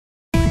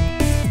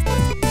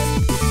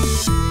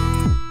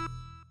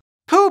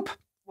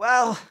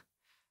well,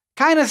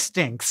 kinda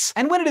stinks.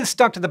 And when it is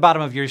stuck to the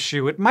bottom of your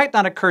shoe, it might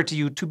not occur to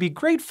you to be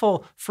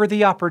grateful for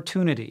the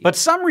opportunity. But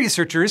some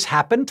researchers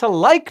happen to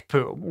like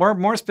poo, or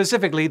more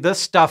specifically, the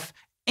stuff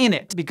in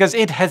it, because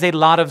it has a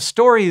lot of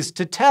stories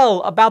to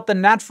tell about the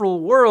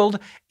natural world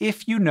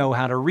if you know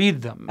how to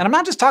read them. And I'm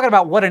not just talking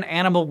about what an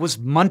animal was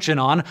munching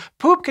on.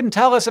 Poop can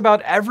tell us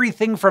about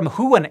everything from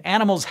who an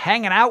animal's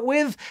hanging out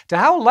with to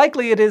how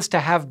likely it is to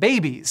have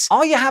babies.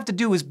 All you have to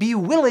do is be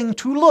willing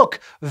to look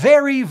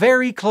very,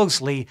 very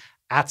closely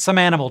at some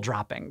animal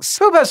droppings.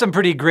 Poop has some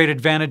pretty great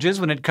advantages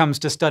when it comes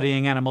to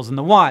studying animals in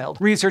the wild.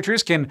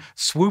 Researchers can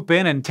swoop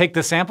in and take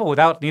the sample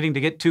without needing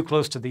to get too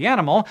close to the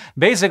animal.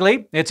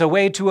 Basically, it's a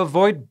way to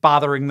avoid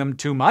bothering them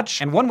too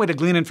much. And one way to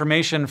glean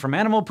information from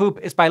animal poop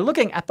is by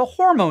looking at the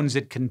hormones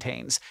it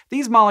contains.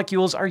 These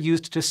molecules are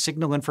used to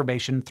signal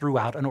information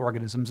throughout an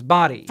organism's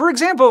body. For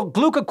example,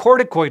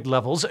 glucocorticoid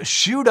levels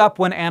shoot up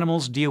when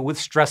animals deal with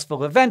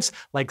stressful events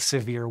like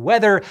severe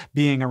weather,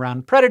 being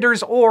around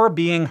predators, or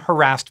being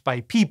harassed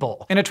by people.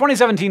 In a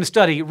 2017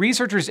 study,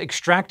 researchers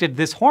extracted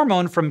this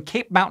hormone from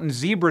Cape Mountain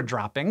zebra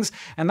droppings,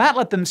 and that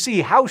let them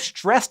see how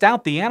stressed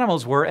out the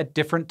animals were at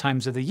different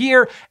times of the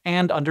year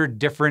and under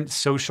different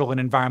social and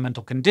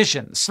environmental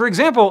conditions. For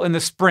example, in the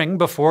spring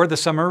before the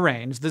summer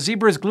rains, the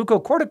zebra's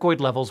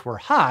glucocorticoid levels were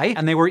high,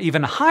 and they were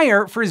even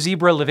higher for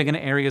zebra living in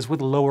areas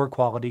with lower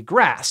quality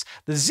grass.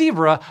 The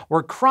zebra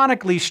were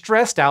chronically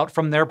stressed out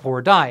from their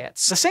poor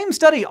diets. The same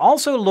study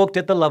also looked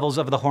at the levels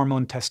of the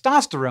hormone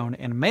testosterone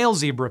in male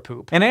zebra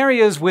poop. In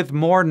areas with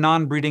more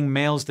non-breeding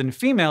males than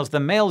females, the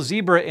male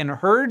zebra in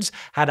herds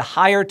had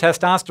higher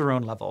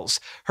testosterone levels.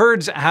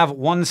 Herds have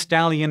one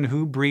stallion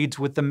who breeds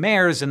with the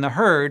mares in the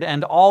herd,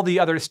 and all the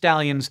other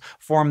stallions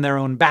form their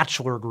own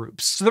bachelor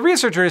groups. So the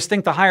researchers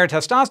think the higher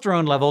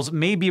testosterone levels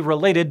may be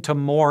related to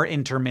more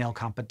inter-male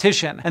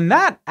competition. And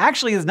that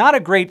actually is not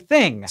a great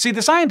thing. See,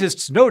 the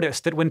scientists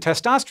noticed that when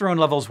testosterone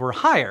levels were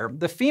higher,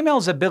 the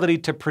female's ability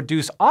to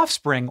produce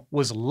offspring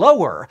was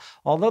lower,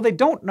 although they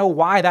don't know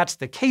why that's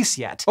the case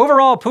yet.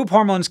 Overall, poop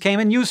hormones came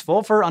in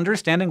useful for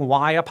understanding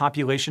why a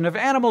population of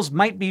animals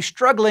might be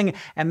struggling,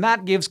 and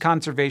that gives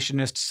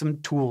conservationists some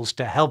tools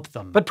to help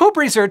them. But poop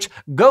research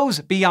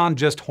goes beyond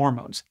just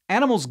hormones.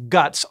 Animals'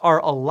 guts are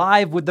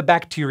alive with the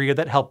bacteria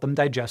that help them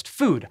digest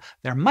food,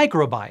 their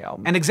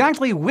microbiome. And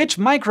exactly which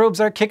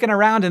microbes are kicking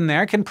around in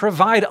there can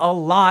provide a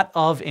lot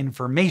of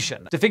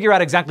information. To figure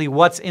out exactly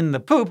what's in the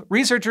poop,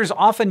 researchers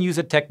often use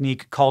a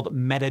technique called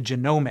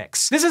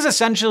metagenomics. This is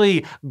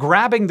essentially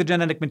grabbing the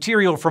genetic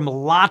material from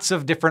lots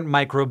of different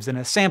microbes in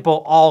a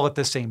sample all at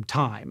the same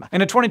time.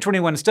 In a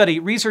 2021 study,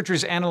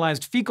 researchers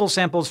analyzed fecal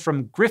samples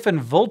from griffon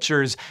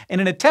vultures in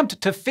an attempt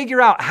to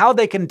figure out how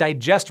they can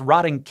digest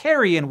rotting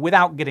carrion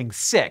without getting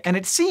sick. And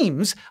it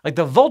seems like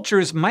the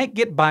vultures might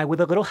get by with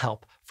a little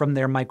help from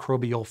their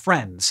microbial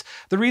friends.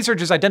 The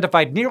researchers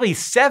identified nearly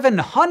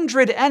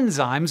 700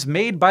 enzymes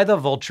made by the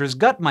vulture's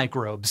gut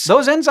microbes.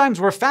 Those enzymes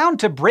were found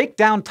to break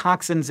down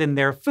toxins in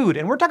their food,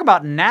 and we're talking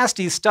about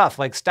nasty stuff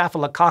like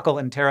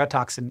staphylococcal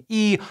enterotoxin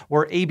E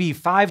or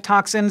AB5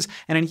 toxins,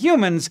 and in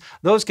humans,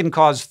 those can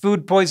cause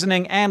food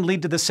poisoning and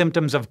lead to the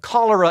symptoms of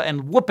cholera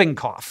and whooping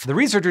cough. The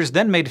researchers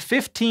then made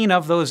 15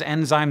 of those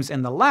enzymes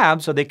in the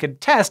lab so they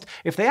could test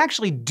if they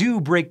actually do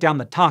break down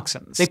the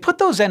toxins. They put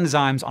those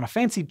enzymes on a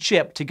fancy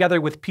chip together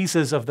with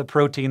pieces of the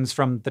proteins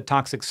from the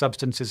toxic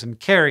substances in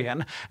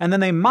carrion, and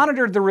then they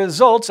monitored the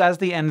results as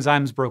the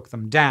enzymes broke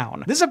them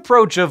down. This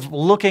approach of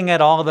looking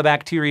at all the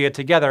bacteria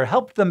together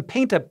helped them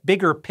paint a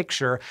bigger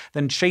picture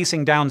than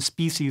chasing down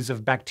species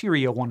of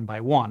bacteria one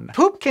by one.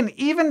 Poop can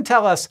even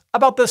tell us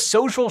about the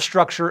social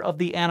structure of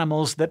the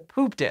animals that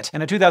pooped it.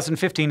 In a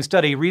 2015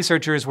 study,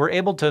 researchers were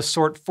able to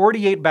sort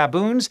 48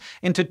 baboons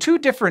into 2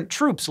 different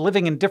troops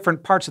living in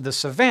different parts of the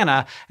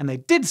savannah, and they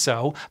did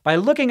so by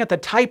looking at the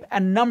type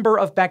and number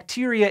of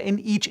bacteria in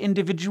each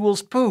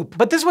individual's poop.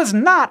 But this was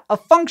not a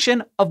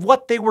function of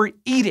what they were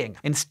eating.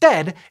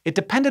 Instead, it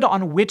depended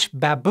on which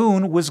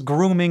baboon was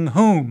grooming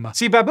whom.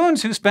 See,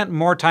 baboons who spent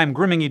more time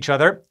grooming each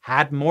other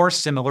had more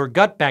similar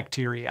gut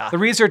bacteria. The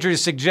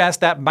researchers suggest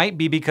that might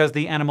be because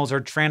the animals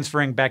are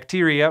transferring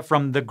bacteria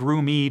from the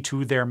groomee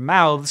to their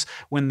mouths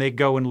when they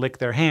go and lick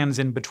their hands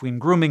in between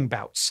grooming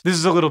bouts. This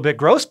is a little bit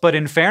gross, but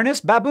in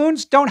fairness,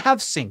 baboons don't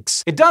have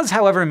sinks. It does,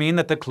 however, mean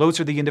that the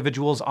closer the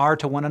individuals are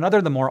to one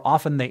another, the more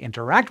often they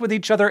interact with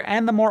each other,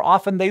 and the more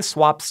often they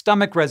swap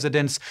stomach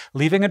residents,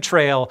 leaving a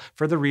trail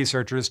for the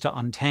researchers to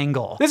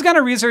untangle. This kind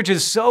of research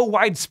is so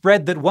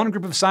widespread that one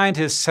group of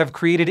scientists have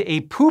created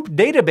a poop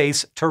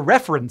database to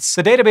reference.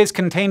 The database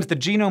contains the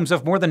genomes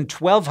of more than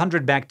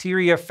 1,200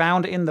 bacteria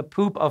found in the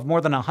poop of more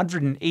than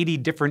 180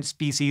 different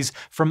species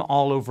from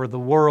all over the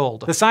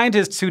world. The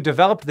scientists who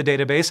developed the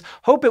database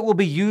hope it will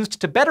be used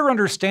to better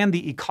understand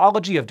the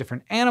ecology of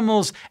different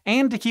animals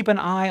and to keep an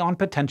eye on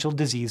potential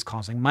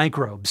disease-causing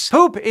microbes.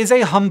 Poop is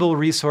a humble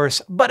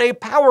resource, but a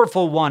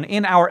powerful one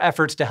in our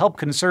efforts to help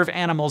conserve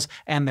animals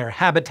and their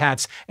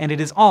habitats, and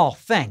it is all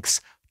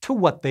thanks to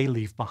what they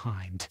leave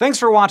behind. Thanks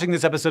for watching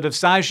this episode of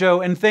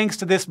SciShow, and thanks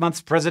to this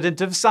month's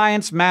President of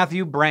Science,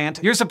 Matthew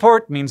Brandt. Your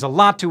support means a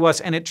lot to us,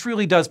 and it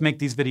truly does make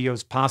these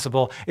videos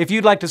possible. If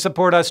you'd like to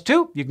support us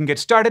too, you can get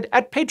started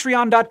at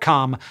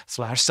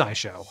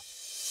patreon.com/SciShow.